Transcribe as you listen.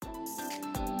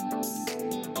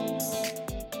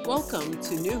Welcome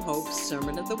to New Hope's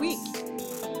Sermon of the Week.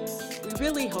 We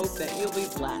really hope that you'll be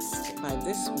blessed by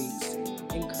this week's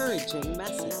encouraging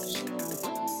message.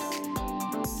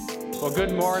 Well,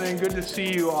 good morning. Good to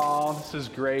see you all. This is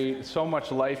great. So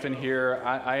much life in here.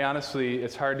 I honestly,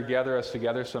 it's hard to gather us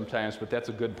together sometimes, but that's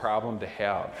a good problem to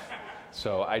have.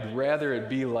 So I'd rather it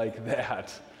be like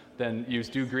that than you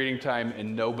do greeting time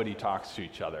and nobody talks to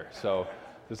each other. So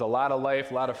there's a lot of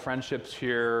life, a lot of friendships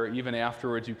here. Even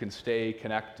afterwards, you can stay,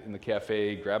 connect in the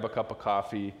cafe, grab a cup of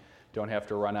coffee. Don't have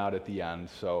to run out at the end.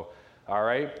 So, all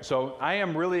right. So I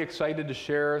am really excited to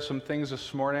share some things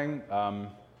this morning.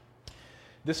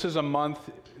 This is a month,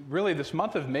 really this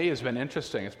month of May has been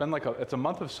interesting. It's been it's a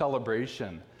month of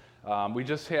celebration. We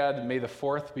just had May the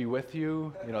 4th be with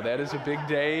you. You know, that is a big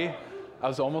day. I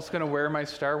was almost going to wear my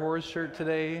Star Wars shirt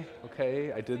today.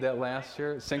 Okay, I did that last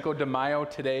year. Cinco de Mayo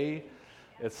today.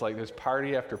 It's like there's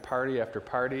party after party after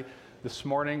party. This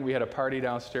morning we had a party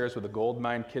downstairs with the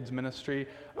Goldmine Kids Ministry.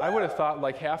 I would have thought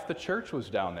like half the church was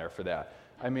down there for that.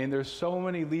 I mean, there's so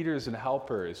many leaders and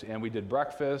helpers, and we did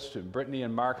breakfast, and Brittany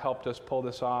and Mark helped us pull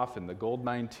this off, and the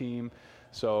Goldmine team.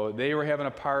 So they were having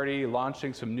a party,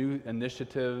 launching some new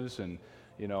initiatives, and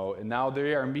now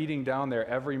they are meeting down there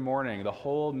every morning. The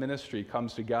whole ministry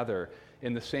comes together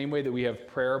in the same way that we have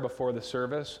prayer before the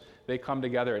service. They come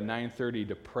together at 9:30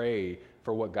 to pray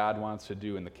for what God wants to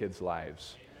do in the kids'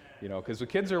 lives. Because the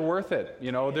kids are worth it.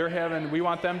 We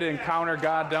want them to encounter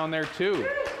God down there too.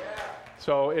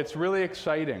 So it's really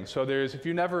exciting. So if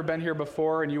you've never been here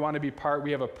before and you want to be part, we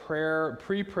have a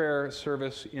pre-prayer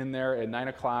service in there at 9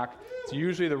 o'clock. It's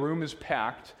usually the room is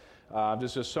packed.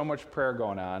 There's just so much prayer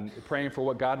going on, praying for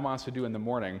what God wants to do in the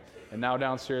morning. And now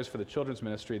downstairs for the children's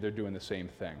ministry, they're doing the same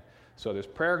thing. So there's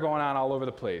prayer going on all over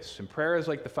the place. And prayer is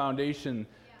like the foundation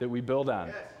that we build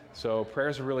on. So prayer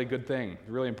is a really good thing,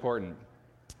 really important.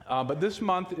 But this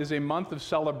month is a month of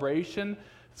celebration.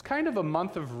 It's kind of a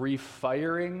month of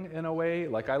refiring in a way.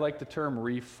 Like I like the term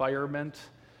refirement.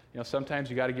 Sometimes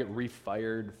you got to get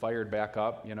fired back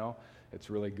up. It's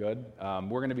really good.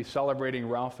 We're going to be celebrating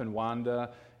Ralph and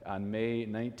Wanda on May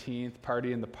 19th,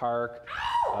 party in the park.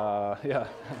 Yeah,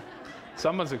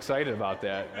 someone's excited about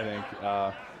that, I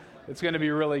think. It's going to be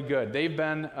really good. They've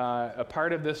been a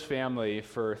part of this family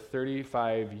for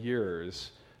 35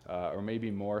 years, or maybe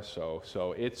more so.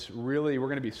 So it's really, we're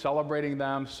going to be celebrating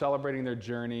them, celebrating their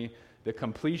journey, the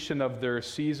completion of their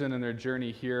season and their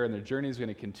journey here, and their journey is going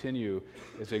to continue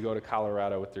as they go to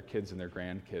Colorado with their kids and their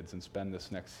grandkids and spend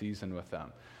this next season with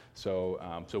them. So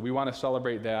we want to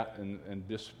celebrate that and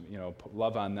just,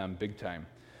 love on them big time.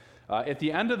 At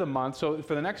the end of the month, so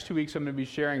for the next 2 weeks, I'm going to be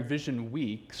sharing Vision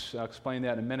Weeks. I'll explain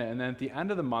that in a minute. And then at the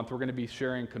end of the month, we're going to be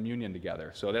sharing communion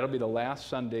together. So that'll be the last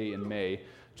Sunday in May,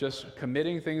 just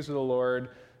committing things to the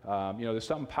Lord. There's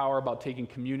something powerful about taking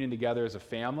communion together as a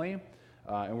family,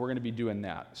 and we're going to be doing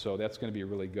that. So that's going to be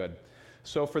really good.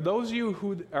 So for those of you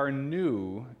who are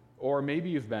new, or maybe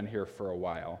you've been here for a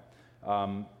while,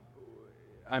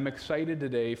 I'm excited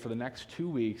today for the next 2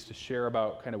 weeks to share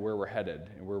about kind of where we're headed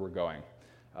and where we're going.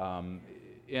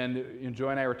 And Joy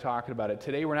and I were talking about it.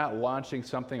 Today we're not launching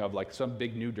something of like some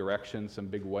big new direction, some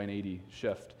big 180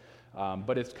 shift.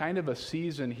 But it's kind of a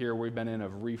season here we've been in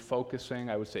of refocusing,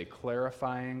 I would say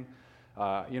clarifying.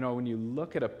 When you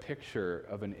look at a picture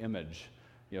of an image,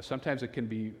 sometimes it can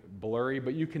be blurry,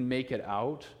 but you can make it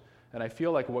out. And I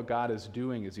feel like what God is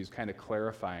doing is he's kind of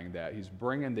clarifying that. He's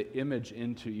bringing the image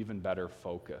into even better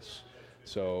focus.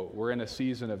 So we're in a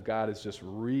season of God is just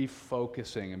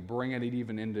refocusing and bringing it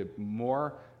even into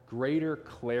greater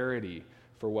clarity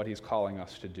for what he's calling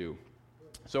us to do.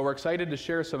 So we're excited to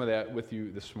share some of that with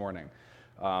you this morning.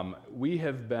 We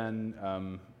have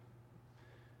been,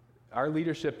 our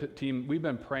leadership team, we've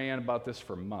been praying about this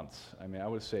for months. I mean, I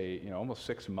would say, almost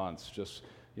 6 months, just,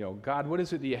 God, what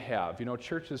is it that you have?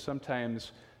 Churches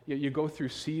sometimes, you go through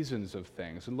seasons of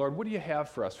things. And Lord, what do you have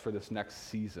for us for this next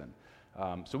season?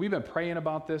 So we've been praying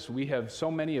about this. So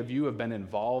many of you have been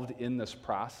involved in this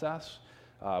process.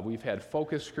 We've had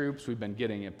focus groups. We've been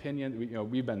getting opinion.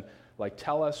 We've been like,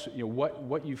 tell us,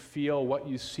 what you feel, what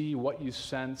you see, what you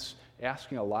sense,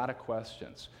 asking a lot of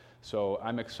questions. So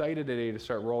I'm excited today to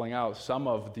start rolling out some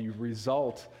of the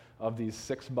result of these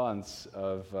 6 months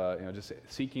of just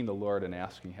seeking the Lord and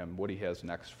asking him what he has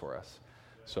next for us.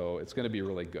 So it's going to be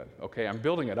really good. Okay, I'm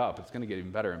building it up. It's going to get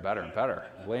even better and better and better.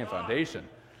 Laying foundation.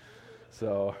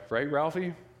 So, right,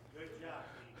 Ralphie? Good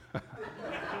job.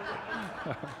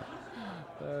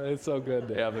 It's so good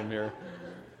to have him here.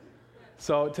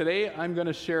 So today I'm going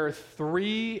to share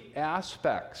 3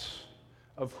 aspects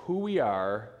of who we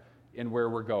are and where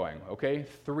we're going, okay?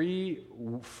 3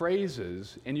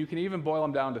 phrases, and you can even boil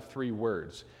them down to 3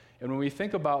 words. And when we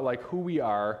think about like who we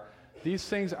are, these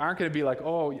things aren't going to be like,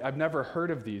 oh, I've never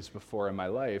heard of these before in my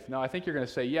life. No, I think you're going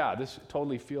to say, yeah, this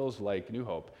totally feels like New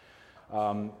Hope.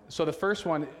 So the first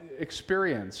one,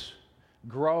 experience,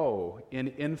 grow, and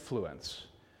influence.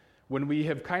 When we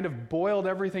have kind of boiled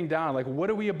everything down, like what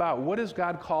are we about? What has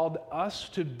God called us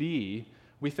to be?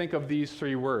 We think of these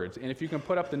three words. And if you can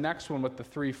put up the next one with the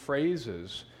three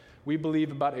phrases, we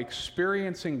believe about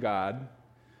experiencing God,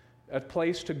 a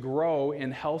place to grow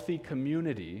in healthy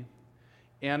community,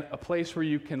 and a place where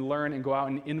you can learn and go out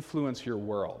and influence your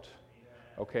world.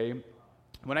 Okay?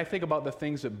 When I think about the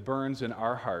things that burns in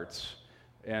our hearts,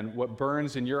 and what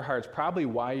burns in your hearts, probably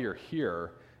why you're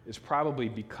here, is probably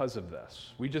because of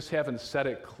this. We just haven't said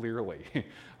it clearly,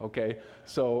 okay?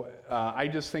 So I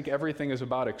just think everything is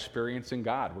about experiencing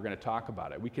God. We're going to talk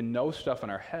about it. We can know stuff in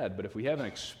our head, but if we haven't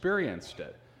experienced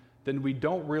it, then we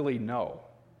don't really know,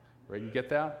 right? You get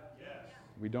that? Yes.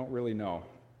 We don't really know.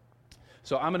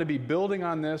 So I'm going to be building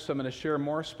on this. I'm going to share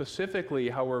more specifically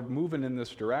how we're moving in this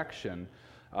direction.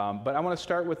 But I want to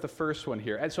start with the first one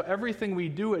here. And so everything we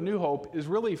do at New Hope is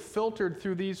really filtered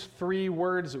through these three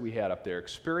words that we had up there: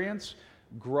 experience,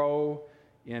 grow,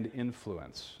 and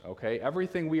influence. Okay?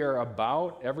 Everything we are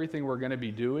about, everything we're going to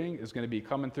be doing is going to be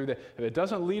coming through that. If it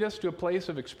doesn't lead us to a place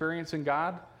of experiencing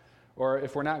God, or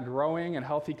if we're not growing in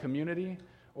healthy community,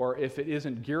 or if it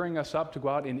isn't gearing us up to go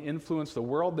out and influence the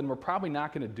world, then we're probably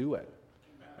not going to do it.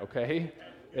 Okay?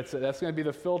 That's going to be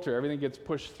the filter. Everything gets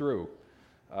pushed through.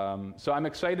 So I'm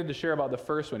excited to share about the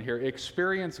first one here,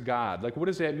 experience God. Like, what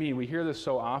does that mean? We hear this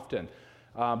so often.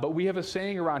 But we have a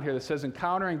saying around here that says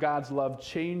encountering God's love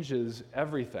changes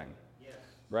everything. Yes.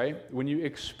 Right? When you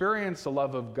experience the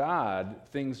love of God,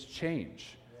 things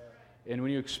change. Yeah. And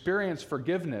when you experience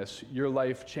forgiveness, your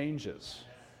life changes.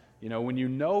 You know, when you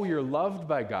know you're loved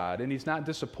by God and He's not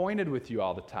disappointed with you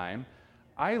all the time,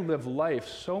 I live life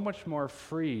so much more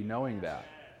free knowing that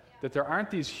there aren't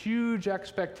these huge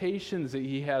expectations that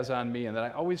He has on me and that I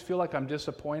always feel like I'm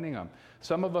disappointing Him.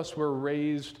 Some of us were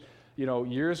raised,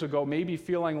 years ago, maybe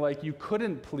feeling like you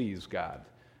couldn't please God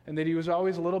and that He was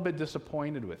always a little bit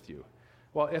disappointed with you.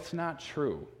 Well, it's not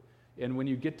true. And when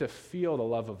you get to feel the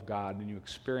love of God and you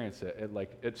experience it,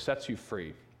 it sets you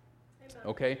free. Amen.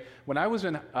 Okay? When I was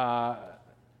in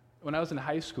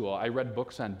high school, I read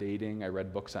books on dating. I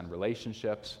read books on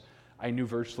relationships. I knew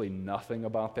virtually nothing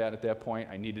about that at that point.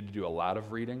 I needed to do a lot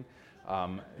of reading.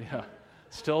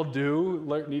 Still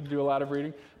need to do a lot of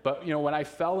reading. But when I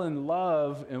fell in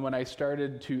love and when I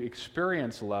started to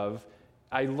experience love,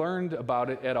 I learned about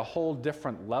it at a whole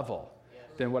different level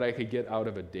than what I could get out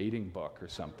of a dating book or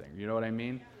something. You know what I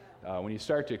mean? When you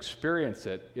start to experience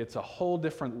it, it's a whole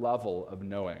different level of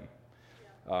knowing.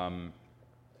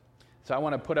 So I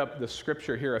want to put up the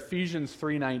scripture here, Ephesians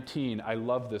 3:19. I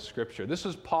love this scripture. This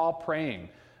is Paul praying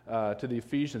to the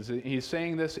Ephesians. He's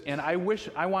saying this, and I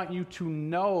want you to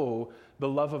know the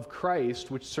love of Christ,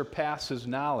 which surpasses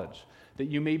knowledge, that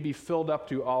you may be filled up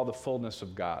to all the fullness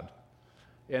of God.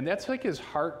 And that's like his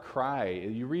heart cry.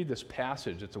 You read this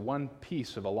passage, it's one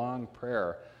piece of a long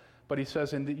prayer, but he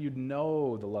says, and that you'd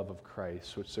know the love of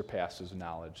Christ, which surpasses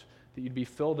knowledge, that you'd be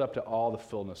filled up to all the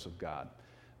fullness of God.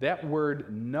 That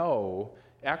word know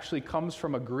actually comes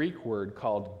from a Greek word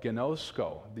called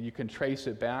gnosko. You can trace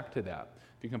it back to that.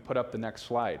 If you can put up the next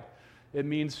slide. It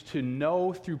means to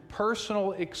know through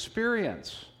personal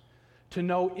experience, to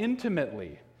know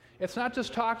intimately. It's not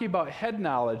just talking about head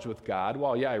knowledge with God.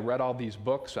 Well, yeah, I read all these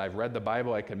books. I've read the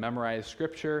Bible. I can memorize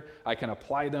Scripture. I can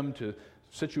apply them to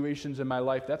situations in my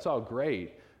life. That's all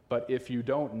great. But if you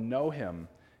don't know Him,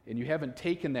 and you haven't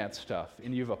taken that stuff,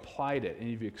 and you've applied it, and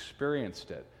you've experienced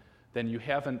it, then you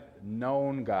haven't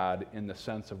known God in the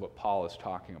sense of what Paul is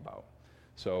talking about.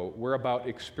 So we're about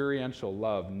experiential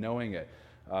love, knowing it.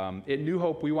 At New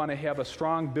Hope, we want to have a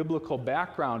strong biblical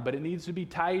background, but it needs to be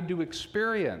tied to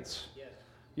experience. Yes.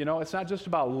 It's not just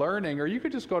about learning, or you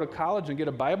could just go to college and get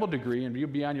a Bible degree and you'll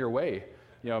be on your way.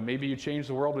 Maybe you change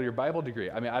the world with your Bible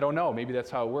degree. I mean, I don't know. Maybe that's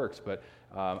how it works, but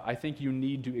I think you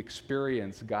need to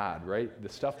experience God, right? The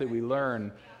stuff that we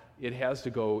learn, it has to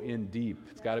go in deep.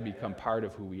 It's got to become part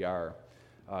of who we are.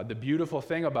 The beautiful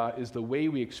thing about is the way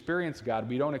we experience God,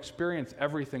 we don't experience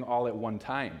everything all at one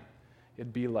time.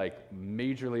 It'd be like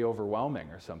majorly overwhelming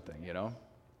or something,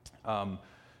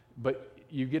 But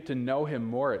you get to know Him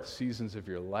more at seasons of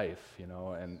your life,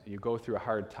 and you go through a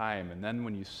hard time. And then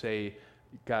when you say,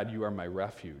 God, you are my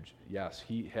refuge. Yes,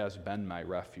 He has been my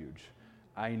refuge.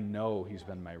 I know He's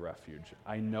been my refuge.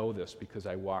 I know this because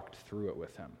I walked through it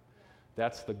with Him.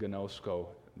 That's the gnosko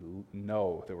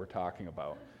know that we're talking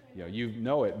about. You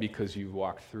know it because you've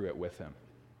walked through it with Him.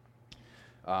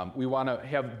 We want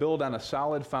to build on a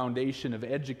solid foundation of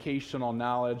educational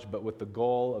knowledge, but with the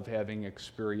goal of having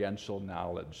experiential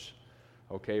knowledge.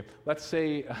 Okay, let's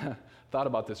say, thought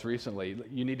about this recently,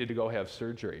 you needed to go have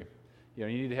surgery. You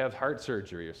need to have heart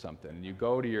surgery or something. And you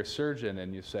go to your surgeon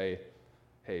and you say,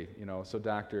 hey, so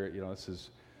doctor,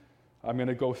 I'm going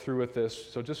to go through with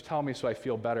this, so just tell me so I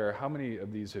feel better, how many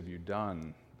of these have you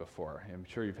done before? I'm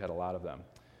sure you've had a lot of them.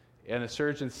 And the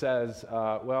surgeon says,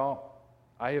 well,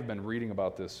 I have been reading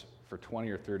about this for 20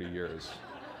 or 30 years.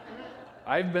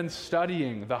 I've been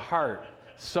studying the heart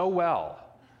so well.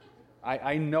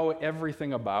 I know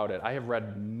everything about it. I have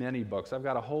read many books. I've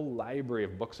got a whole library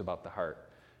of books about the heart.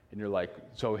 And you're like,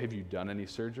 so have you done any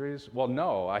surgeries? Well,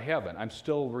 no, I haven't. I'm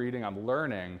still reading. I'm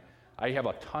learning. I have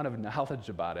a ton of knowledge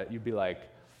about it. You'd be like,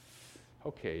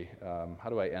 okay, how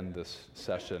do I end this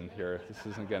session here? This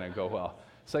isn't going to go well.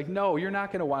 It's like, no, you're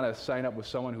not going to want to sign up with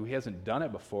someone who hasn't done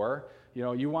it before.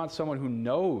 You want someone who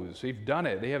knows. They've done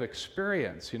it. They have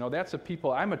experience. That's the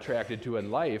people I'm attracted to in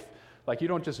life. Like, you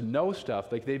don't just know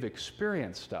stuff. Like, they've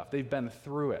experienced stuff. They've been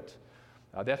through it.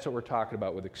 That's what we're talking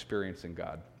about with experiencing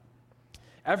God.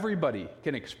 Everybody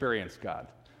can experience God.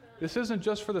 This isn't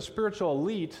just for the spiritual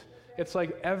elite. It's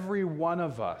like every one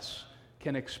of us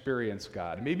can experience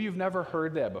God. Maybe you've never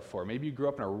heard that before. Maybe you grew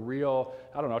up in a real,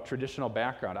 traditional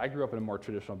background. I grew up in a more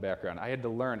traditional background. I had to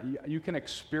learn. You can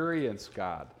experience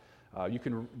God.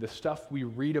 The stuff we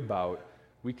read about,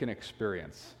 we can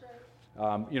experience.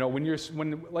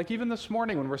 Like even this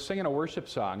morning when we're singing a worship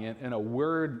song and a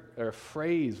word or a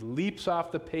phrase leaps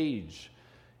off the page,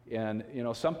 and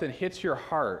something hits your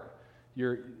heart,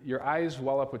 your eyes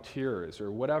well up with tears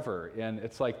or whatever, and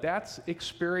it's like that's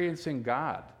experiencing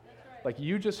God. Right. Like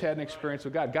you just had an experience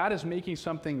with God. God is making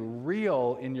something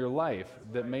real in your life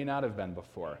that may not have been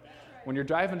before. When you're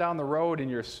driving down the road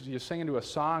and you're singing to a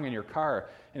song in your car,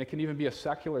 and it can even be a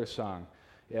secular song,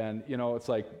 and it's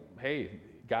like, hey,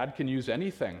 God can use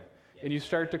anything. And you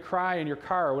start to cry in your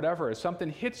car or whatever.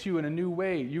 Something hits you in a new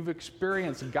way. You've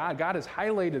experienced God. God has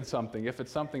highlighted something. If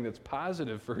it's something that's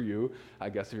positive for you, I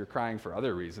guess if you're crying for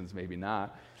other reasons, maybe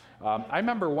not. I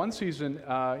remember one season,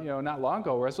 not long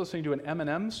ago, where I was listening to an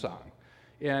Eminem song.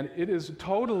 And it is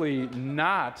totally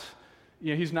not,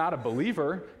 he's not a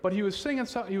believer, but he was saying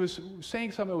something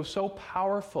that was so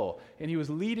powerful. And he was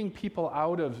leading people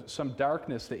out of some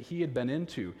darkness that he had been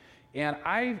into. And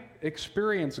I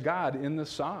experienced God in the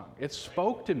song. It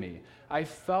spoke to me. I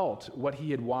felt what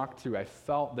he had walked through. I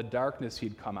felt the darkness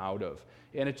he'd come out of.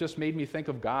 And it just made me think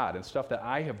of God and stuff that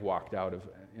I have walked out of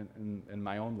in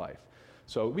my own life.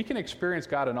 So we can experience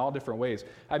God in all different ways.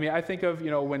 I mean, I think of,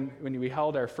 when we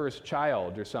held our first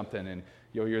child or something, and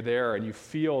you're there and you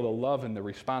feel the love and the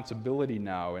responsibility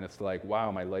now, and it's like, wow,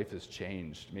 my life has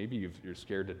changed. Maybe you're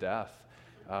scared to death.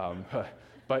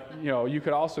 But, you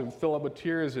could also fill up with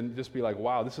tears and just be like,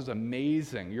 wow, this is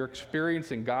amazing. You're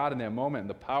experiencing God in that moment and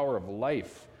the power of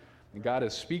life. And God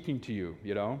is speaking to you,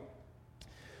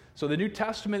 So the New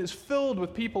Testament is filled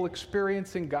with people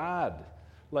experiencing God.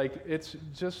 Like, that's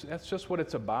just what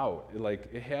it's about. Like,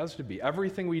 it has to be.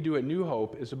 Everything we do at New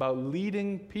Hope is about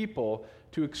leading people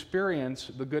to experience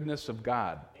the goodness of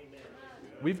God.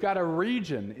 We've got a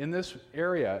region in this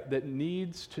area that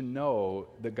needs to know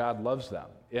that God loves them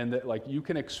and that, you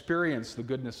can experience the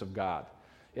goodness of God.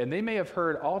 And they may have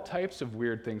heard all types of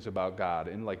weird things about God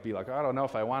and, be like, I don't know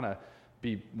if I want to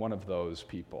be one of those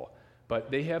people. But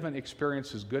they haven't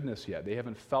experienced His goodness yet. They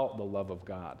haven't felt the love of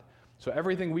God. So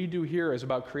everything we do here is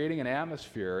about creating an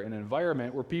atmosphere, an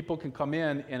environment where people can come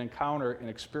in and encounter and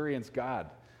experience God.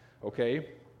 Okay?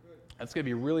 That's going to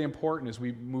be really important as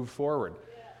we move forward.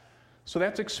 So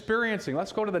that's experiencing.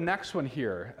 Let's go to the next one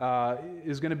here.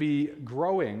 Is going to be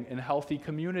growing in healthy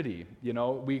community.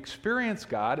 We experience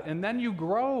God, and then you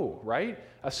grow, right?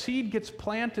 A seed gets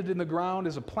planted in the ground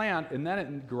as a plant, and then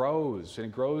it grows, and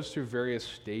it grows through various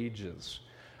stages.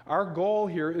 Our goal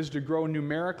here is to grow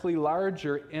numerically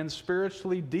larger and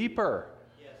spiritually deeper.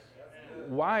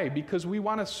 Why? Because we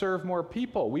want to serve more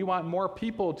people. We want more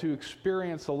people to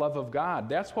experience the love of God.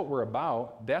 That's what we're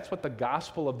about. That's what the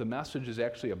gospel of the message is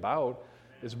actually about.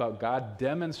 It's about God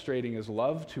demonstrating His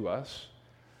love to us.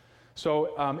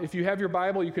 So if you have your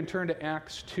Bible, you can turn to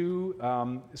Acts 2.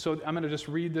 So I'm going to just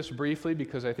read this briefly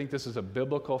because I think this is a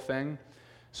biblical thing.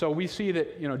 So we see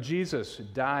that, Jesus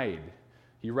died.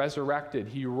 He resurrected.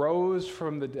 He rose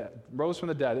from the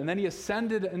dead. And then He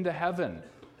ascended into heaven.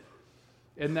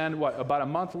 And then about a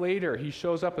month later, He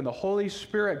shows up and the Holy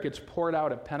Spirit gets poured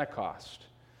out at Pentecost.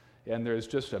 And there's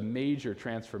just a major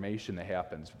transformation that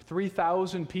happens.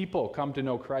 3,000 people come to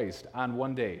know Christ on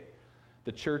one day.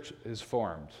 The church is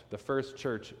formed, the first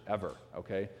church ever,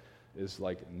 okay? is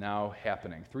like now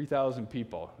happening. 3,000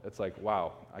 people. It's like,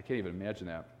 wow, I can't even imagine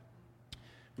that.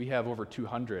 We have over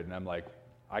 200, and I'm like,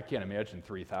 I can't imagine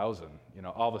 3,000.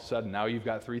 All of a sudden, now you've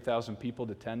got 3,000 people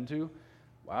to tend to.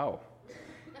 Wow.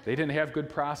 They didn't have good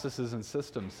processes and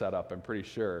systems set up, I'm pretty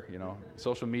sure.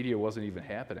 Social media wasn't even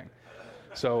happening.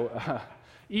 So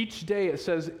each day, it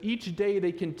says, each day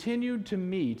they continued to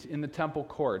meet in the temple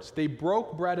courts. They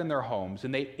broke bread in their homes,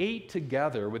 and they ate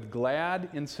together with glad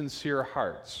and sincere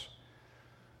hearts,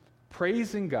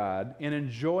 praising God and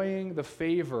enjoying the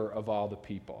favor of all the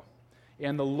people.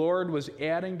 And the Lord was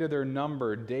adding to their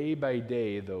number day by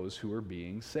day those who were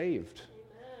being saved.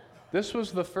 Amen. This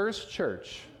was the first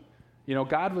church.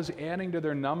 God was adding to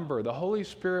their number. The Holy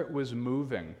Spirit was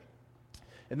moving.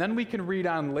 And then we can read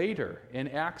on later in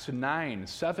Acts 9,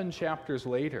 7 chapters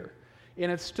later.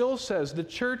 And it still says the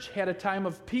church had a time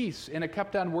of peace, and it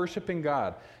kept on worshiping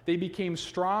God. They became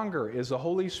stronger as the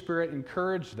Holy Spirit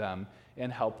encouraged them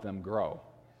and helped them grow.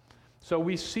 So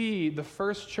we see the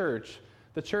first church,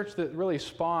 the church that really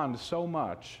spawned so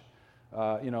much.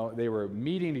 They were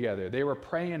meeting together. They were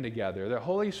praying together. The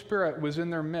Holy Spirit was in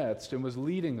their midst and was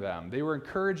leading them. They were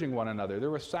encouraging one another. There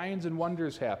were signs and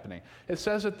wonders happening. It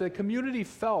says that the community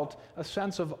felt a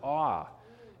sense of awe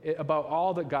about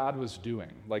all that God was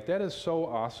doing. Like, that is so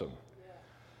awesome.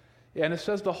 And it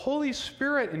says the Holy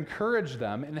Spirit encouraged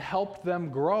them and helped them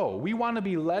grow. We want to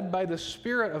be led by the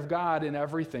Spirit of God in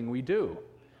everything we do,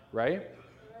 right?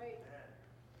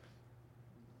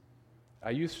 I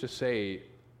used to say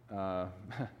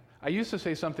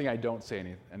something I don't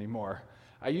say anymore.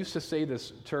 I used to say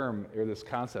this term or this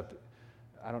concept,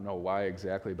 I don't know why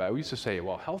exactly, but I used to say,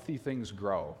 well, healthy things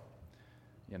grow.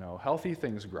 Healthy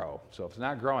things grow. So if it's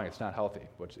not growing, it's not healthy,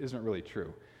 which isn't really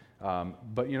true.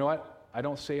 But you know what? I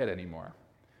don't say it anymore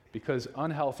because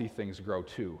unhealthy things grow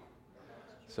too.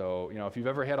 So, if you've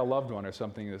ever had a loved one or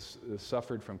something that's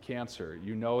suffered from cancer,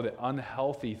 you know that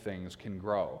unhealthy things can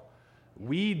grow.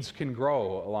 Weeds can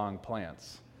grow along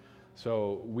plants.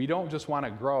 So we don't just want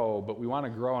to grow, but we want to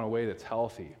grow in a way that's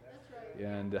healthy. That's right.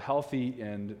 And healthy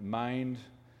in mind,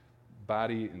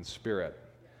 body, and spirit.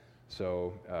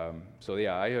 So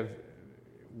I have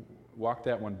walked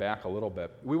that one back a little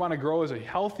bit. We want to grow as a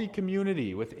healthy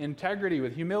community with integrity,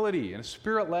 with humility, in a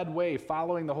spirit-led way,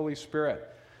 following the Holy Spirit.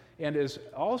 And as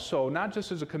also, not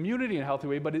just as a community in a healthy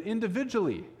way, but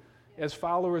individually as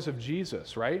followers of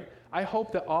Jesus, right? I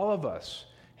hope that all of us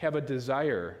have a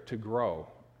desire to grow.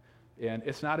 And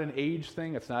it's not an age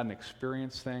thing, it's not an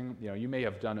experience thing. You may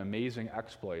have done amazing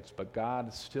exploits, but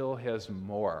God still has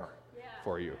more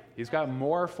for you. He's got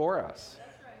more for us.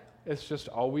 That's right. It's just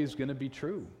always going to be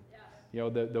true.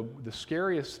 Yes. The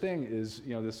scariest thing is,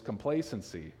 this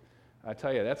complacency. I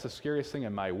tell you, that's the scariest thing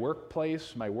in my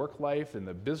workplace, my work life, in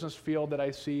the business field that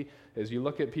I see, is you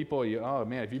look at people, oh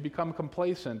man, if you become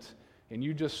complacent and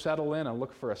you just settle in and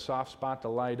look for a soft spot to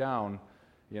lie down,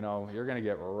 you're going to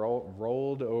get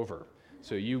rolled over.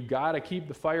 So you've got to keep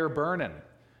the fire burning.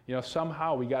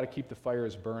 Somehow we got to keep the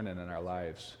fires burning in our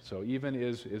lives. So even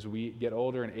as we get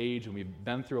older in age and we've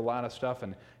been through a lot of stuff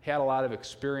and had a lot of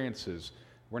experiences,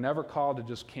 we're never called to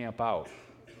just camp out.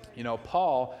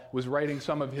 Paul was writing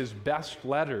some of his best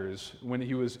letters when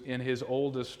he was in his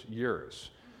oldest years.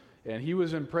 And he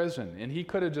was in prison, and he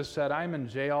could have just said, I'm in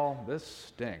jail, this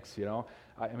stinks,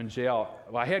 I'm in jail.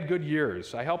 Well, I had good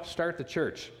years. I helped start the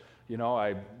church.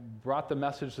 I brought the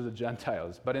message to the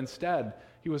Gentiles. But instead,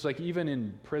 he was like even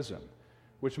in prison,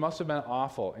 which must have been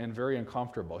awful and very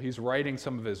uncomfortable. He's writing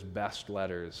some of his best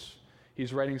letters.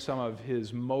 He's writing some of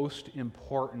his most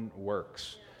important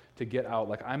works to get out.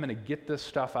 Like, I'm going to get this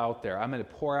stuff out there. I'm going to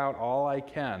pour out all I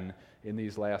can in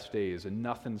these last days, and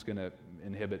nothing's going to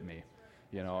inhibit me.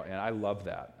 And I love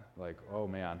that. Like, oh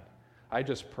man. I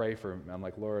just pray for him. I'm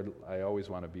like, Lord, I always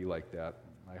want to be like that.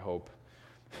 I hope.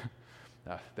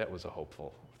 That was a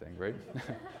hopeful thing, right?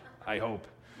 I hope.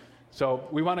 So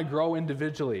we want to grow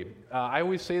individually. I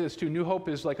always say this too. New Hope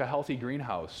is like a healthy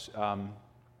greenhouse.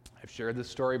 I've shared this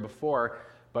story before,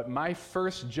 but my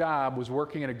first job was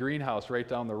working in a greenhouse right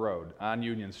down the road on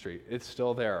Union Street. It's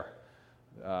still there.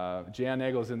 Jan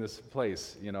Nagel's in this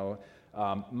place,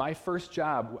 my first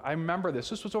job, I remember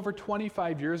this was over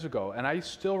 25 years ago, and I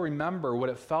still remember what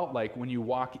it felt like when you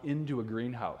walk into a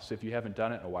greenhouse, if you haven't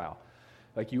done it in a while.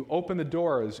 Like, you open the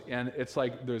doors, and it's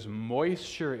like there's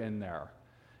moisture in there.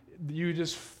 You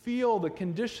just feel the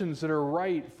conditions that are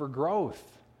right for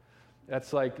growth.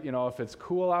 That's like, if it's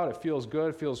cool out, it feels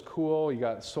good, it feels cool. You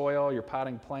got soil, you're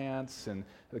potting plants, and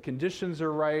the conditions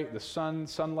are right, the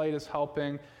sunlight is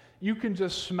helping. You can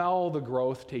just smell the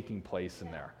growth taking place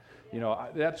in there.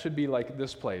 That should be like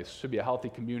this place, should be a healthy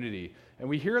community. And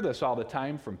we hear this all the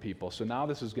time from people, so now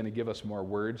this is going to give us more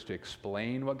words to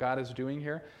explain what God is doing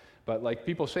here. But like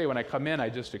people say, when I come in, I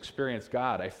just experienced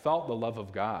God. I felt the love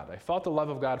of God. I felt the love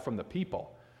of God from the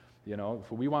people.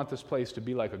 If we want this place to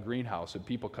be like a greenhouse, and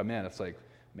people come in, it's like,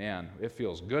 man, it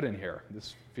feels good in here.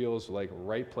 This feels like a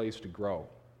right place to grow.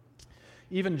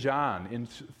 Even John, in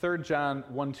 3 John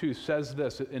 1:2, says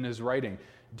this in his writing,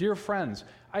 "Dear friends,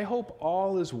 I hope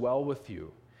all is well with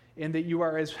you, and that you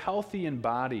are as healthy in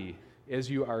body as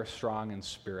you are strong in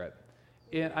spirit."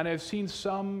 And I've seen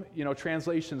some,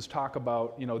 translations talk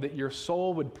about, that your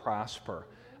soul would prosper.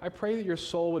 I pray that your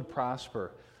soul would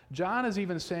prosper. John is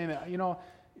even saying that,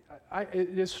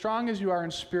 as strong as you are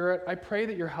in spirit, I pray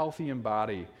that you're healthy in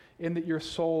body and that your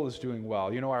soul is doing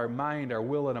well. Our mind, our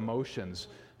will, and emotions,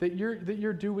 that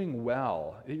you're doing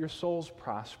well, that your soul's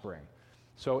prospering.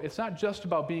 So it's not just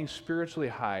about being spiritually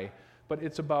high, but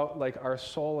it's about like our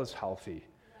soul is healthy.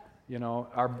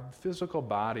 Our physical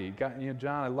body. God,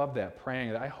 John, I love that,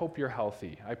 praying that I hope you're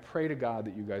healthy. I pray to God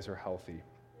that you guys are healthy.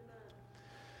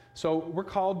 So we're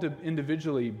called to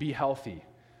individually be healthy,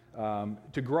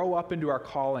 to grow up into our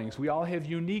callings. We all have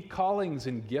unique callings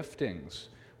and giftings.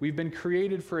 We've been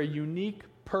created for a unique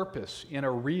purpose and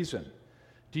a reason.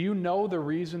 Do you know the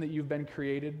reason that you've been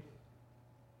created?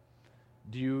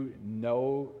 Do you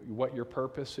know what your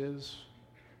purpose is?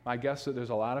 I guess that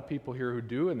there's a lot of people here who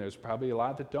do, and there's probably a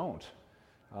lot that don't.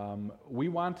 We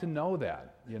want to know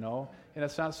that, and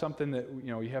it's not something that,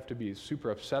 you have to be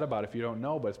super upset about if you don't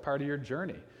know, but it's part of your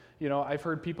journey. I've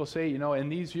heard people say, in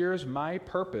these years, my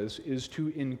purpose is to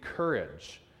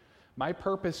encourage. My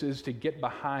purpose is to get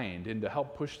behind and to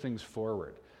help push things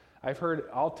forward. I've heard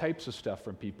all types of stuff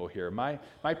from people here. My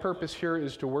purpose here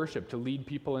is to worship, to lead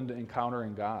people into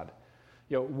encountering God.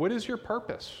 What is your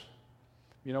purpose?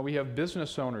 We have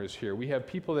business owners here. We have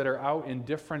people that are out in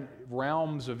different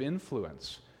realms of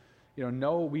influence.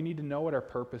 We need to know what our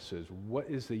purpose is. What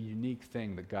is the unique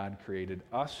thing that God created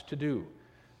us to do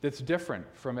that's different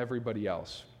from everybody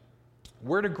else?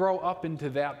 We're to grow up into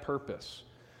that purpose.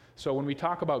 So when we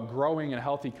talk about growing in a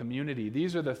healthy community,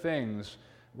 these are the things.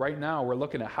 Right now, we're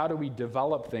looking at how do we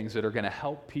develop things that are going to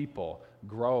help people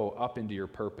grow up into your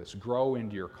purpose, grow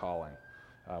into your calling.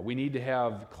 We need to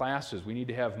have classes. We need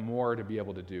to have more to be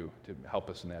able to do to help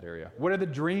us in that area. What are the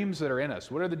dreams that are in us?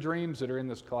 What are the dreams that are in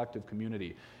this collective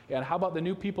community? And how about the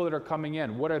new people that are coming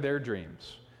in? What are their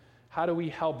dreams? How do we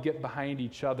help get behind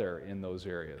each other in those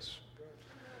areas?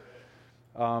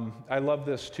 I love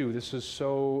this too. This is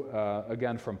so,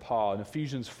 again, from Paul in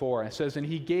Ephesians 4. It says, "And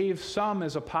he gave some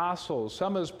as apostles,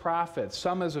 some as prophets,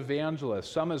 some as evangelists,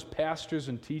 some as pastors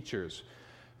and teachers."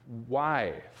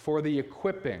 Why? For the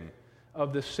equipping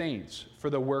of the saints for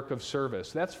the work of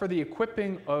service. That's for the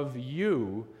equipping of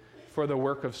you for the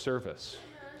work of service.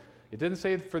 It didn't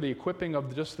say for the equipping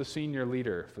of just the senior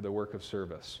leader for the work of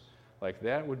service. Like,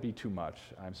 that would be too much.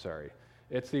 I'm sorry.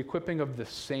 It's the equipping of the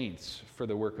saints for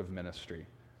the work of ministry.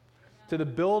 To the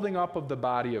building up of the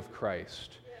body of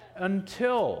Christ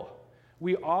until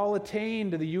we all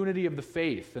attain to the unity of the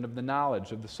faith and of the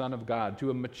knowledge of the Son of God, to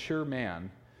a mature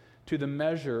man, to the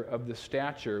measure of the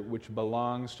stature which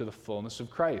belongs to the fullness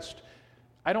of Christ.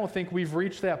 I don't think we've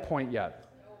reached that point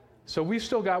yet. So we've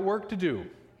still got work to do.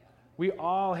 We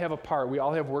all have a part. We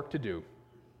all have work to do.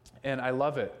 And I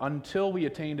love it. Until we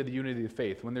attain to the unity of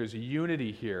faith, when there's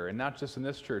unity here, and not just in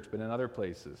this church, but in other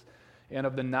places, and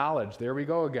of the knowledge, there we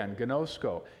go again,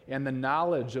 gnosko, and the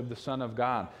knowledge of the Son of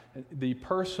God, the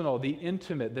personal, the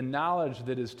intimate, the knowledge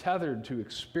that is tethered to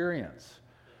experience,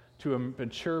 to a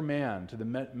mature man, to the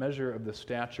measure of the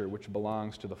stature which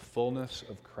belongs to the fullness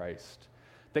of Christ.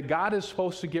 That God is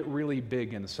supposed to get really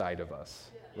big inside of us,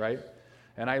 right?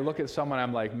 And I look at someone,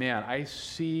 I'm like, man, I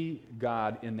see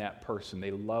God in that person.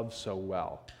 They love so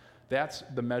well. That's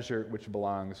the measure which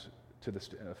belongs to the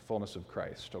fullness of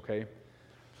Christ, okay?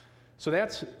 So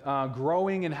that's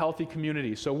growing in healthy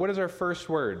community. So what is our first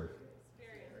word?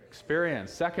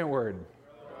 Experience. Second word?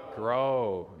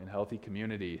 Grow in healthy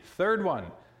community. Third one?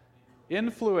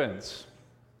 Influence.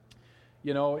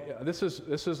 This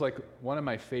is like one of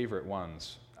my favorite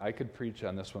ones. I could preach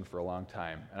on this one for a long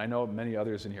time, and I know many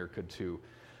others in here could too.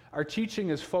 Our teaching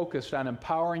is focused on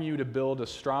empowering you to build a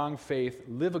strong faith,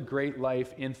 live a great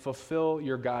life, and fulfill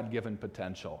your God-given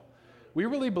potential. We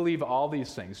really believe all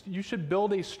these things. You should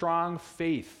build a strong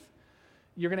faith.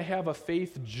 You're going to have a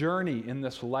faith journey in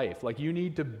this life. Like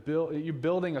you're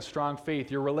building a strong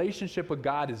faith. Your relationship with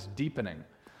God is deepening.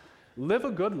 Live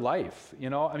a good life.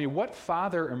 What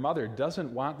father or mother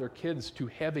doesn't want their kids to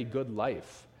have a good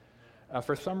life?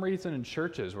 For some reason in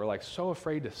churches, we're like so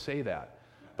afraid to say that.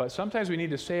 But sometimes we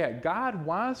need to say it. God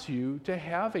wants you to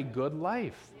have a good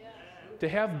life, to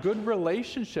have good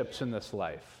relationships in this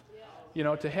life,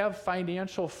 to have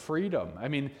financial freedom. I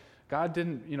mean, God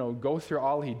didn't, go through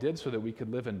all he did so that we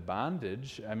could live in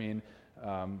bondage. I mean,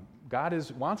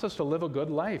 God wants us to live a good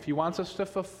life. He wants us to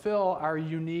fulfill our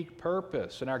unique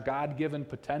purpose and our God-given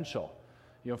potential.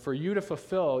 For you to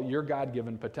fulfill your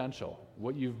God-given potential,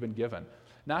 what you've been given.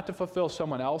 Not to fulfill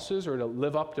someone else's or to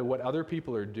live up to what other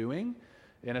people are doing.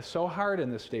 And it's so hard in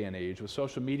this day and age with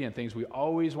social media and things. We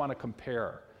always want to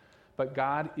compare. But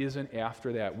God isn't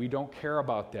after that. We don't care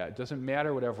about that. It doesn't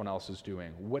matter what everyone else is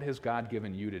doing. What has God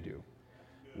given you to do?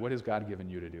 What has God given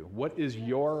you to do? What is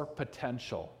your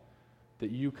potential that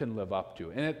you can live up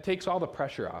to? And it takes all the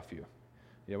pressure off you.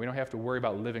 We don't have to worry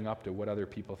about living up to what other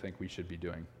people think we should be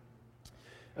doing.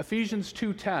 Ephesians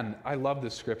 2:10, I love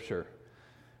this scripture.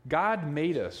 God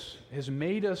has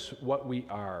made us what we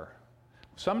are.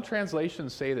 Some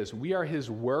translations say this, we are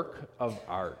his work of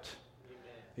art.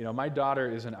 My daughter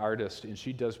is an artist and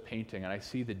she does painting, and I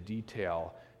see the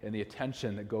detail and the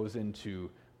attention that goes into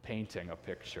painting a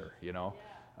picture,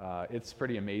 It's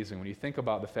pretty amazing when you think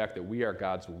about the fact that we are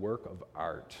God's work of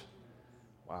art.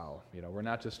 Wow, we're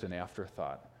not just an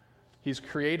afterthought. He's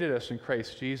created us in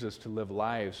Christ Jesus to live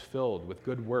lives filled with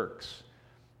good works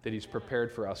that he's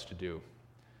prepared for us to do.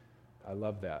 I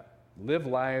love that. Live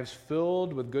lives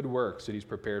filled with good works that he's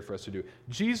prepared for us to do.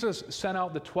 Jesus sent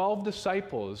out the 12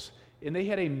 disciples, and they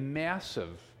had a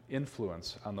massive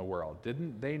influence on the world,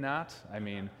 didn't they not? I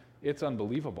mean, it's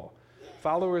unbelievable.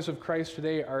 Followers of Christ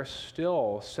today are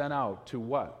still sent out to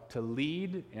what? To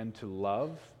lead and to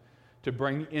love, to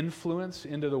bring influence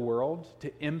into the world,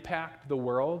 to impact the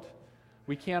world.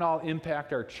 We can't all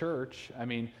impact our church. I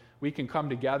mean, we can come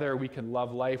together, we can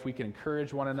love life, we can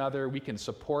encourage one another, we can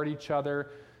support each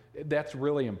other. That's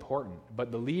really important.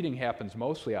 But the leading happens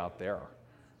mostly out there.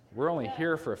 We're only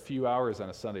here for a few hours on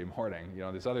a Sunday morning.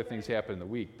 There's other things happen in the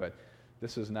week, but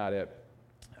this is not it.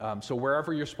 So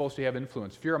wherever you're supposed to have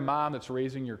influence, if you're a mom that's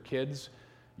raising your kids,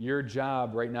 your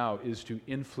job right now is to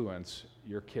influence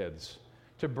your kids,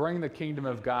 to bring the kingdom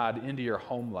of God into your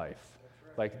home life.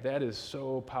 Like, that is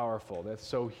so powerful. That's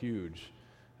so huge.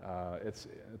 It's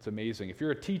amazing. If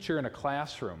you're a teacher in a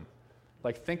classroom,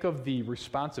 think of the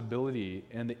responsibility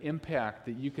and the impact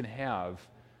that you can have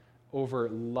over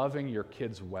loving your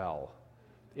kids well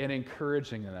and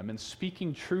encouraging them and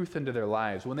speaking truth into their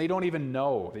lives when they don't even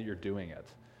know that you're doing it.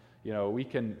 We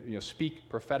can speak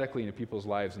prophetically into people's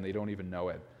lives and they don't even know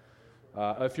it.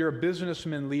 If you're a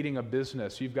businessman leading a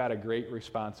business, you've got a great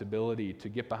responsibility to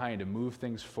get behind and move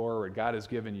things forward. God has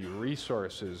given you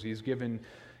resources. He's given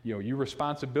you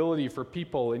responsibility for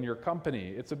people in your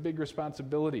company. It's a big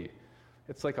responsibility.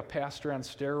 It's like a pastor on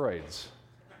steroids.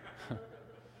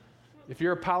 If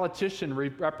you're a politician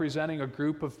representing a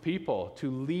group of people, to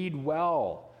lead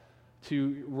well,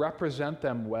 to represent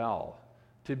them well,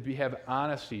 to have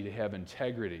honesty, to have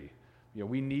integrity,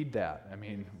 we need that. I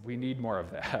mean, we need more of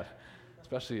that,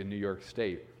 especially in New York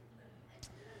State.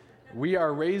 We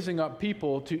are raising up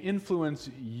people to influence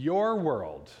your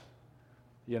world.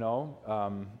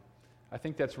 I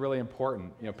think that's really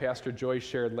important. Pastor Joy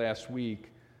shared last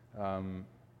week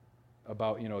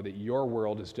about, that your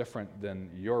world is different than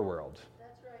your world.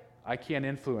 That's right. I can't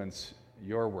influence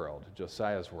your world,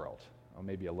 Josiah's world. Well,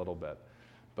 maybe a little bit,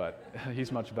 but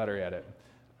he's much better at it.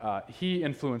 He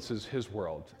influences his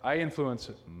world. I influence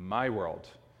my world.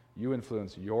 You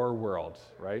influence your world,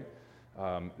 right?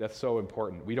 That's so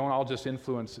important. We don't all just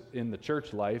influence in the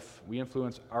church life. We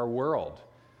influence our world.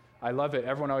 I love it.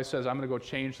 Everyone always says, I'm going to go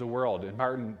change the world. And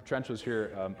Martin Trench was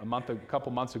here a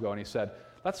couple months ago, and he said,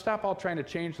 let's stop all trying to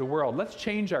change the world. Let's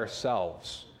change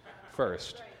ourselves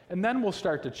first, and then we'll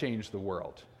start to change the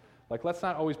world. Let's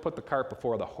not always put the cart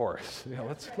before the horse.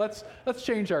 Let's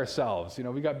change ourselves.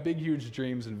 We got big, huge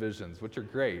dreams and visions, which are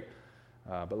great,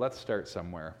 but let's start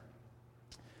somewhere.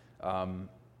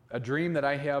 A dream that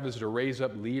I have is to raise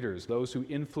up leaders, those who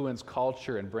influence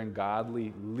culture and bring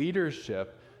godly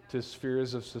leadership to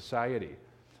spheres of society.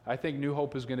 I think New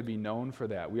Hope is going to be known for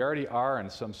that. We already are in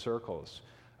some circles.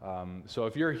 So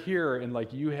if you're here and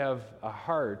you have a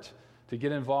heart to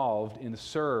get involved and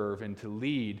serve and to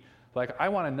lead, I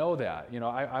want to know that.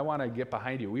 I want to get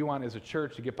behind you. We want, as a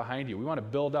church, to get behind you. We want to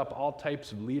build up all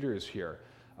types of leaders here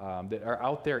that are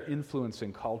out there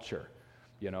influencing culture.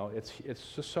 It's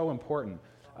just so important.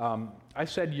 I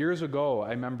said years ago, I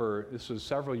remember this was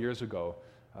several years ago,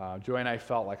 Joy and I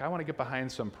felt I want to get behind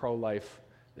some pro-life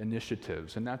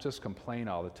initiatives and not just complain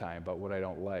all the time about what I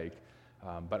don't like,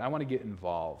 but I want to get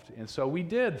involved. And so we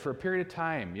did for a period of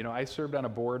time. I served on a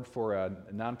board for a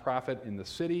nonprofit in the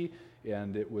city,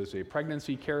 and it was a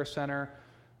pregnancy care center.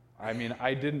 I mean,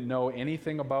 I didn't know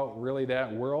anything about really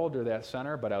that world or that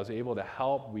center, but I was able to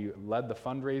help. We led the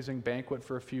fundraising banquet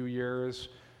for a few years.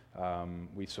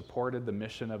 We supported the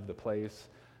mission of the place.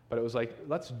 But it was like,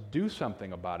 let's do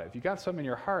something about it. If you got something in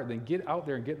your heart, then get out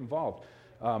there and get involved.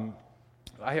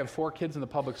 I have 4 kids in the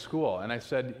public school, and I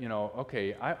said,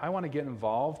 okay, I want to get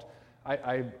involved.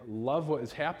 I love what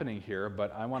is happening here,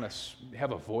 but I want to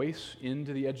have a voice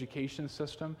into the education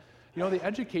system. The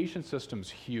education system's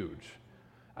huge.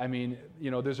 I mean,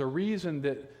 there's a reason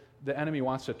that the enemy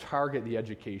wants to target the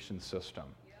education system,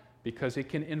 because it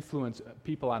can influence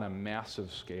people on a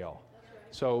massive scale.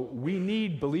 So we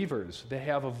need believers that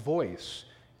have a voice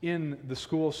in the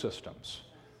school systems.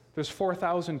 There's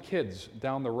 4,000 kids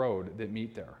down the road that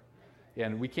meet there.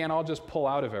 And we can't all just pull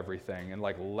out of everything and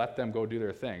let them go do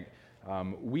their thing.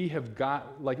 We have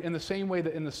got, in the same way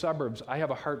that in the suburbs, I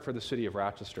have a heart for the city of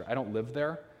Rochester. I don't live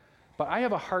there, but I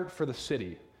have a heart for the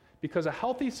city, because a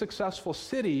healthy, successful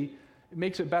city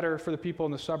makes it better for the people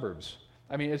in the suburbs.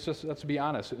 I mean, it's just, let's be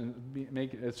honest,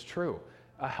 it's true.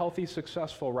 A healthy,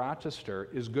 successful Rochester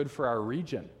is good for our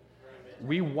region.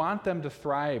 We want them to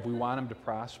thrive. We want them to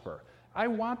prosper. I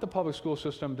want the public school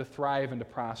system to thrive and to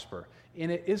prosper.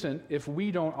 And it isn't if we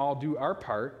don't all do our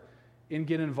part and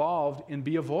get involved and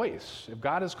be a voice. If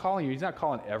God is calling you, He's not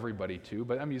calling everybody to,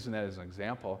 but I'm using that as an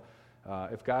example.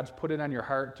 If God's put it on your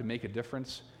heart to make a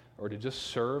difference or to just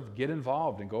serve, get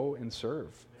involved and go and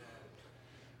serve.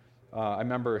 I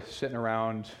remember sitting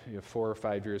around 4 or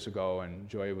 5 years ago, and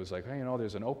Joy was like, hey,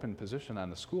 there's an open position on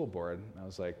the school board. And I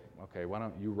was like, okay, why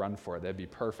don't you run for it? That'd be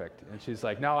perfect. And she's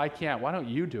like, no, I can't. Why don't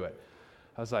you do it?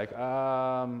 I was like,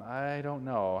 I don't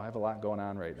know. I have a lot going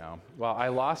on right now. Well, I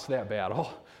lost that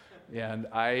battle, and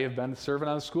I have been serving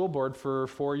on the school board for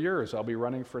 4 years. I'll be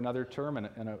running for another term in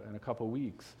a couple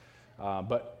weeks.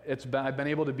 But I've been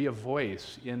able to be a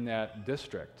voice in that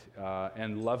district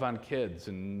and love on kids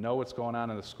and know what's going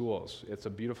on in the schools. It's a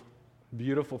beautiful,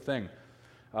 beautiful thing.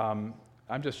 I'm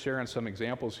just sharing some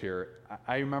examples here.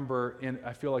 I remember,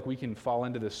 I feel like we can fall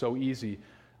into this so easy.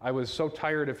 I was so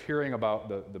tired of hearing about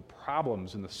the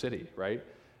problems in the city, right?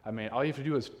 I mean, all you have to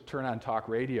do is turn on talk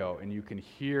radio and you can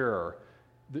hear.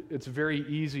 It's very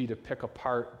easy to pick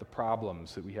apart the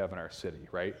problems that we have in our city,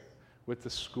 right? With the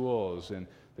schools, and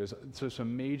there's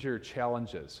some major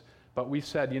challenges. But we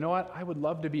said, you know what? I would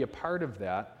love to be a part of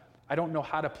that. I don't know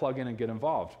how to plug in and get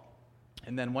involved.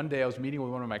 And then one day I was meeting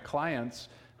with one of my clients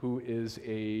who is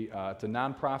it's a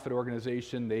nonprofit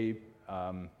organization. They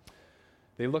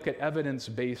look at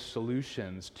evidence-based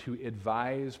solutions to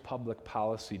advise public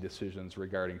policy decisions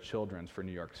regarding children for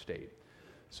New York State.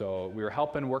 So we were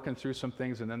working through some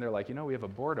things, and then they're like, we have a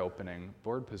board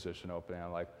position opening.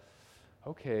 I'm like,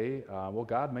 okay, well,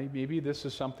 God, maybe this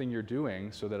is something you're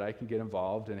doing so that I can get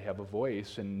involved and have a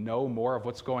voice and know more of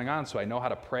what's going on, so I know how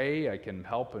to pray, I can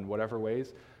help in whatever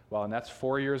ways. Well, and that's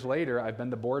 4 years later, I've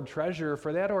been the board treasurer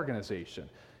for that organization.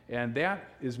 And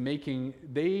that is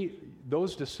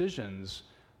those decisions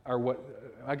are what,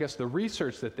 I guess the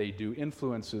research that they do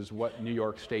influences what New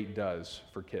York State does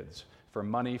for kids, for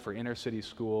money, for inner city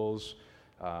schools.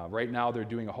 Right now, they're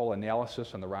doing a whole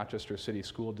analysis on the Rochester City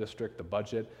School District, the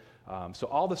budget. So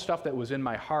all the stuff that was in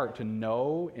my heart to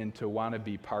know and to want to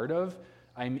be part of,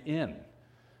 I'm in.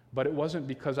 But it wasn't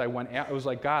because it was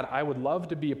like, God, I would love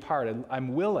to be a part.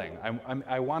 I'm willing.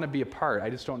 I want to be a part. I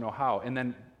just don't know how. And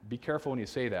then be careful when you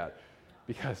say that,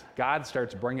 because God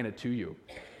starts bringing it to you.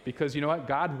 Because you know what?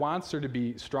 God wants there to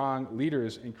be strong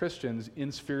leaders and Christians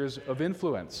in spheres of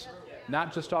influence,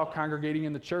 not just all congregating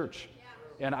in the church.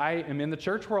 And I am in the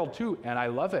church world too, and I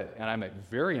love it, and I'm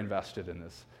very invested in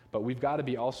this. But we've got to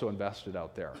be also invested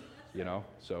out there,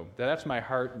 So that's my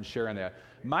heart in sharing that.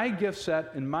 My gift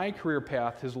set and my career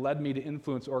path has led me to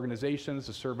influence organizations,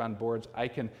 to serve on boards.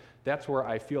 That's where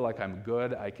I feel like I'm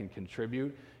good, I can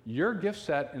contribute. Your gift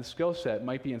set and skill set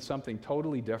might be in something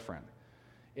totally different.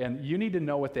 And you need to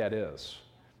know what that is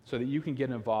so that you can get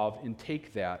involved and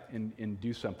take that and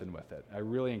do something with it. I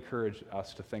really encourage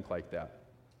us to think like that.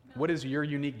 What is your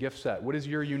unique gift set? What is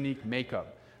your unique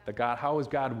makeup? How has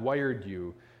God wired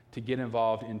you to get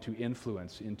involved and to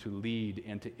influence, and to lead,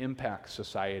 and to impact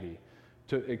society,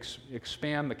 to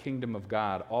expand the kingdom of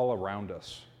God all around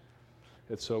us?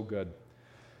 It's so good.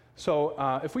 So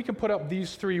if we can put up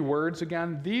these 3 words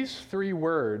again, these 3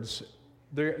 words,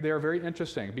 they are very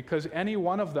interesting, because any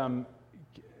one of them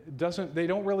they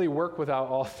don't really work without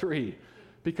all 3.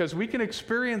 Because we can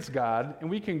experience God, and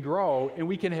we can grow, and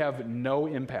we can have no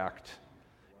impact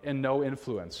and no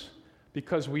influence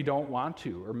because we don't want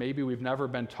to, or maybe we've never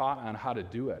been taught on how to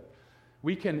do it.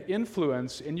 We can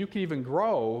influence, and you can even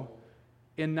grow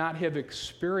and not have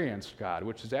experienced God,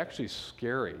 which is actually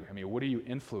scary. I mean, what are you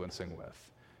influencing with?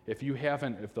 If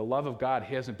the love of God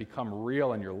hasn't become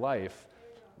real in your life,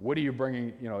 what are you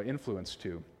bringing, influence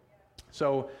to?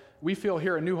 So we feel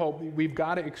here at New Hope, we've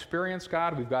got to experience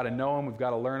God, we've got to know Him, we've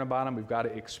got to learn about Him, we've got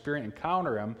to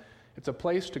encounter Him. It's a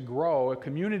place to grow, a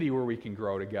community where we can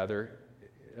grow together,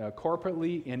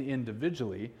 corporately and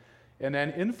individually, and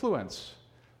then influence.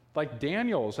 Like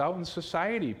Daniel's out in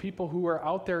society, people who are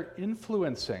out there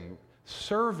influencing,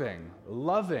 serving,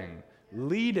 loving,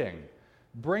 leading,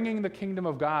 bringing the kingdom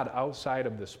of God outside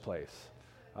of this place.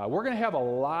 We're going to have a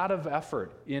lot of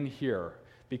effort in here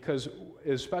because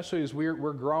especially as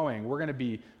we're growing, we're going to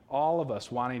be all of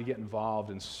us wanting to get involved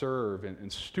and serve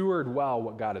and steward well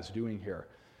what God is doing here.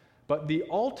 But the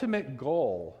ultimate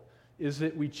goal is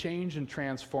that we change and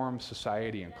transform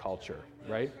society and culture,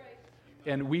 right?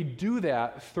 And we do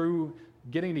that through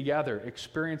getting together,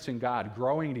 experiencing God,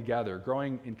 growing together,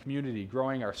 growing in community,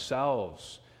 growing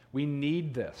ourselves. We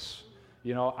need this.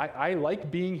 I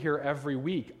like being here every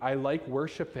week. I like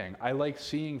worshiping. I like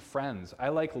seeing friends. I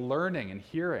like learning and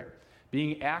hearing,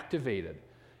 being activated.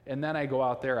 And then I go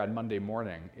out there on Monday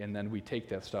morning, and then we take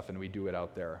that stuff and we do it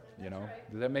out there,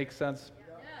 Does that make sense?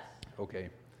 Yes. Okay.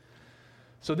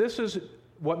 So this is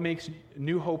what makes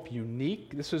New Hope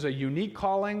unique. This is a unique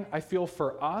calling, I feel,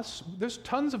 for us. There's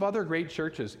tons of other great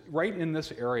churches right in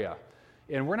this area,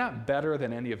 and we're not better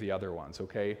than any of the other ones,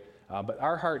 okay? But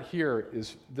our heart here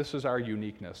is, this is our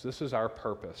uniqueness. This is our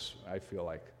purpose, I feel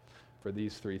like, for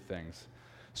these three things.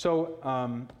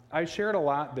 So I shared a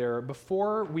lot there.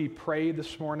 Before we pray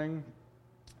this morning,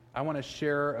 I want to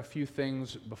share a few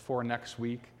things before next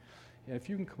week. And if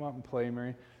you can come up and play,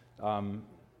 Mary.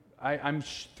 I'm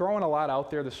throwing a lot out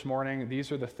there this morning.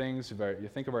 These are the things, if you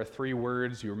think of our three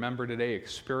words, you remember today: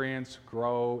 experience,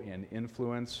 grow, and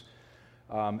influence.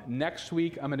 Next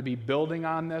week, I'm going to be building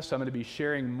on this. I'm going to be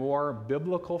sharing more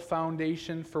biblical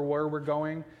foundation for where we're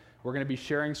going. We're going to be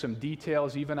sharing some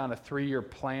details even on a 3-year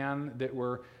plan that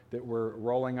we're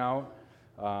rolling out.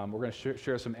 We're going to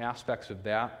share some aspects of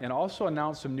that, and also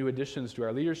announce some new additions to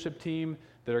our leadership team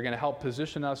that are going to help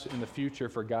position us in the future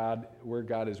for God, where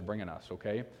God is bringing us,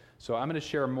 okay? So I'm going to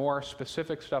share more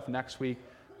specific stuff next week.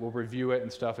 We'll review it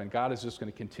and stuff, and God is just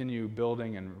going to continue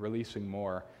building and releasing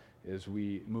more as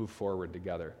we move forward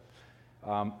together.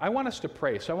 I want us to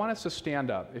pray, so I want us to stand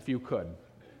up, if you could.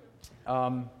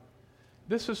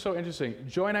 This is so interesting.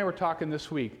 Joy and I were talking this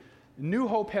week. New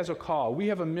Hope has a call. We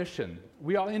have a mission.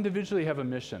 We all individually have a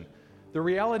mission. The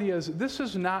reality is, this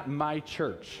is not my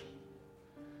church.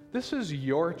 This is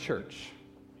your church,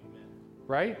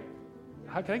 right?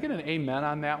 Can I get an amen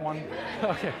on that one?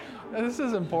 Okay, this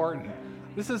is important.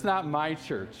 This is not my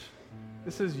church.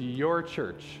 This is your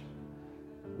church.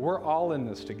 We're all in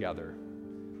this together.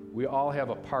 We all have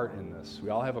a part in this. We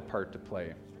all have a part to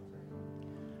play.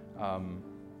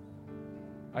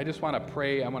 I just want to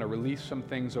pray. I want to release some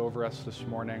things over us this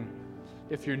morning.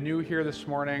 If you're new here this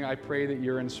morning, I pray that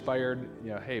you're inspired.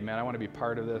 Hey, man, I want to be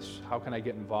part of this. How can I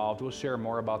get involved? We'll share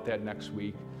more about that next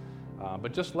week.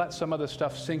 But just let some of the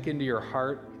stuff sink into your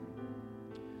heart.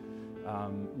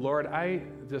 Lord, I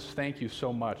just thank you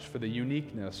so much for the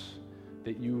uniqueness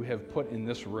that you have put in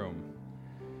this room.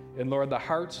 And Lord, the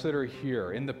hearts that are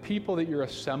here and the people that you're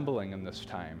assembling in this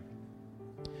time.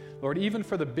 Lord, even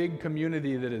for the big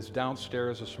community that is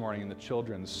downstairs this morning and the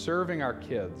children, serving our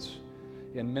kids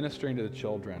and ministering to the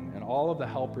children and all of the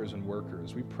helpers and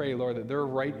workers, we pray, Lord, that they're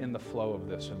right in the flow of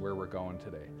this and where we're going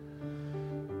today.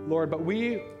 Lord, but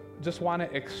we just want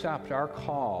to accept our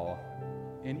call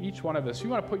in each one of us. You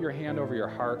want to put your hand over your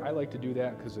heart. I like to do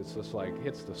that because it's just like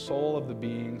hits the soul of the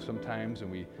being sometimes,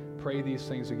 and we pray these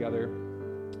things together.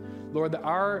 Lord,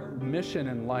 our mission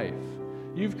in life,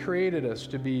 you've created us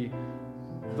to be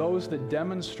those that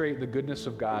demonstrate the goodness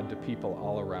of God to people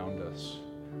all around us.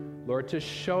 Lord, to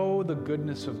show the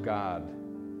goodness of God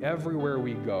everywhere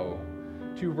we go,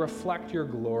 to reflect your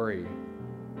glory,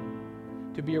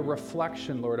 to be a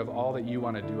reflection, Lord, of all that you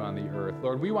want to do on the earth.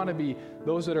 Lord, we want to be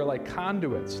those that are like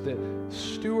conduits that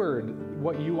steward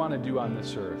what you want to do on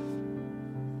this earth.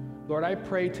 Lord, I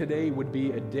pray today would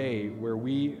be a day where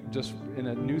we just, in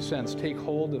a new sense, take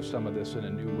hold of some of this in a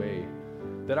new way.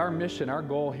 That our mission, our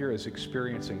goal here is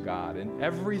experiencing God. And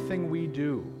everything we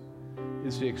do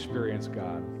is to experience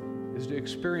God, is to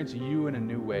experience you in a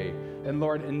new way. And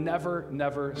Lord, it never,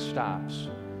 never stops.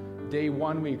 Day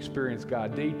 1, we experience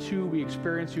God. Day 2, we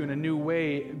experience you in a new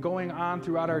way. Going on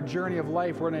throughout our journey of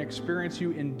life, we're going to experience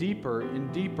you in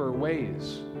deeper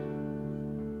ways.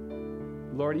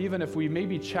 Lord, even if we may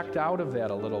be checked out of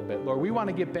that a little bit, Lord, we want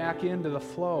to get back into the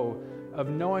flow of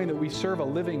knowing that we serve a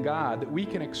living God that we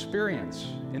can experience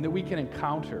and that we can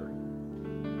encounter.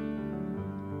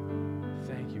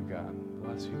 Thank you, God.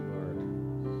 Bless you, Lord.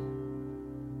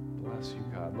 Bless you,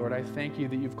 God. Lord, I thank you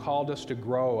that you've called us to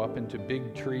grow up into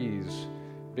big trees,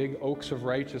 big oaks of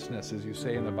righteousness, as you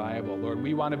say in the Bible. Lord,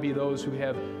 we want to be those who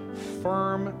have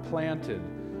firm planted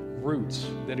roots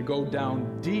that go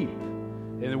down deep,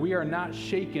 and that we are not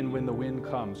shaken when the wind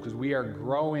comes, because we are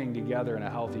growing together in a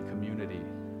healthy community.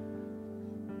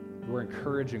 We're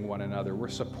encouraging one another. We're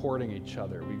supporting each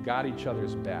other. We've got each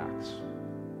other's backs.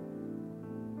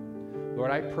 Lord,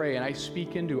 I pray and I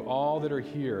speak into all that are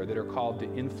here that are called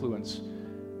to influence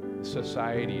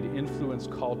society, to influence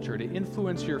culture, to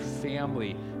influence your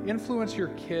family, influence your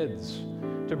kids,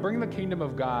 to bring the kingdom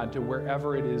of God to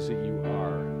wherever it is that you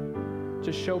are,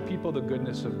 to show people the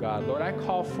goodness of God. Lord, I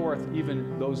call forth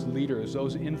even those leaders,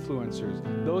 those influencers,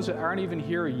 those that aren't even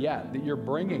here yet, that you're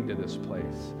bringing to this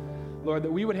place. Lord,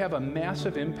 that we would have a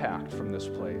massive impact from this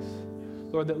place.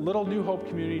 Lord, that Little New Hope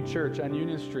Community Church on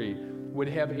Union Street would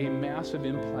have a massive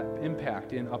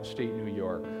impact in upstate New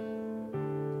York.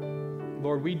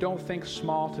 Lord, we don't think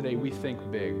small today, we think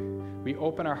big. We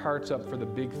open our hearts up for the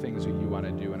big things that you want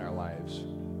to do in our lives.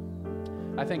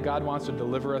 I think God wants to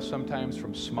deliver us sometimes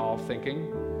from small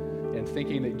thinking and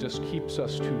thinking that just keeps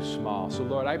us too small. So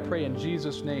Lord, I pray in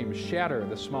Jesus' name, shatter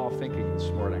the small thinking this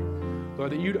morning.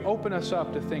 Lord, that you'd open us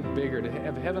up to think bigger, to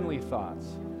have heavenly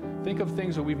thoughts. Think of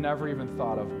things that we've never even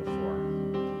thought of before.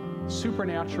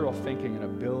 Supernatural thinking and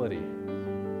ability.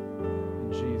 In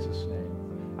Jesus' name.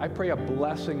 I pray a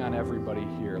blessing on everybody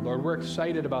here. Lord, we're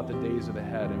excited about the days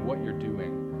ahead and what you're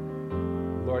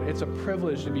doing. Lord, it's a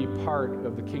privilege to be part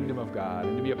of the kingdom of God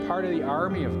and to be a part of the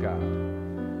army of God,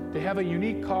 to have a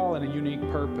unique call and a unique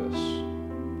purpose.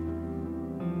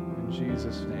 In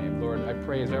Jesus' name, Lord, I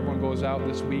pray as everyone goes out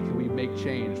this week and we make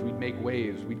change, we'd make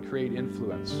waves, we'd create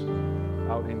influence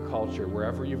out in culture,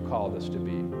 wherever you've called us to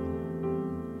be.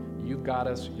 You've got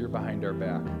us, you're behind our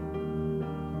back.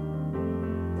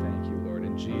 Thank you, Lord,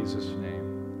 in Jesus' name.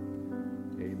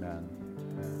 Amen.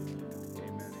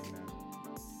 Amen.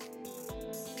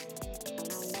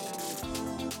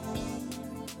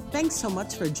 Thanks so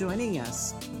much for joining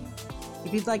us.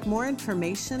 If you'd like more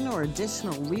information or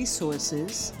additional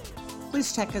resources,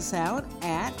 please check us out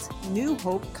at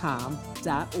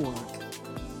newhopecom.org.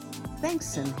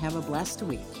 Thanks and have a blessed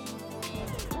week.